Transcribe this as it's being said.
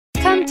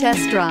Come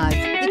test drive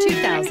the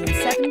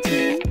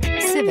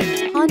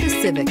 2017 Honda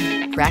Civic.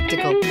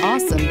 Practical,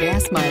 awesome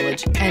gas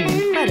mileage, and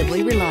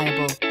incredibly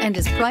reliable, and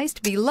is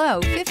priced below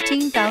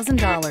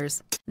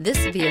 $15,000. This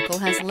vehicle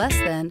has less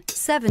than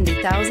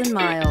 70,000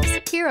 miles.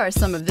 Here are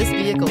some of this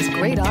vehicle's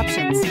great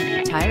options: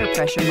 tire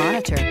pressure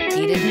monitor,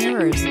 heated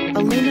mirrors,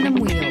 aluminum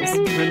wheels,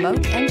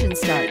 remote engine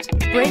start,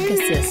 brake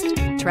assist,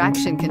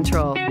 traction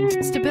control,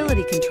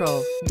 stability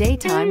control,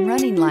 daytime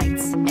running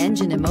lights,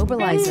 engine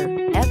immobilizer,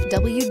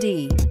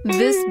 FWD.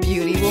 This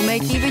beauty will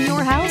make even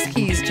your house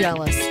keys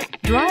jealous.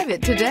 Drive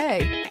it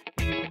today.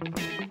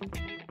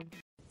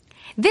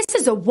 This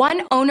is a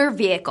one-owner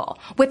vehicle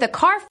with a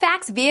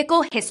Carfax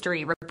Vehicle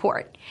History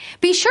Report.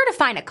 Be sure to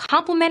find a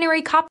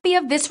complimentary copy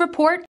of this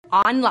report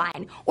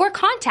online or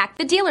contact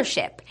the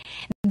dealership.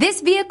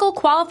 This vehicle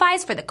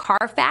qualifies for the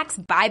Carfax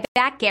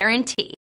Buyback Guarantee.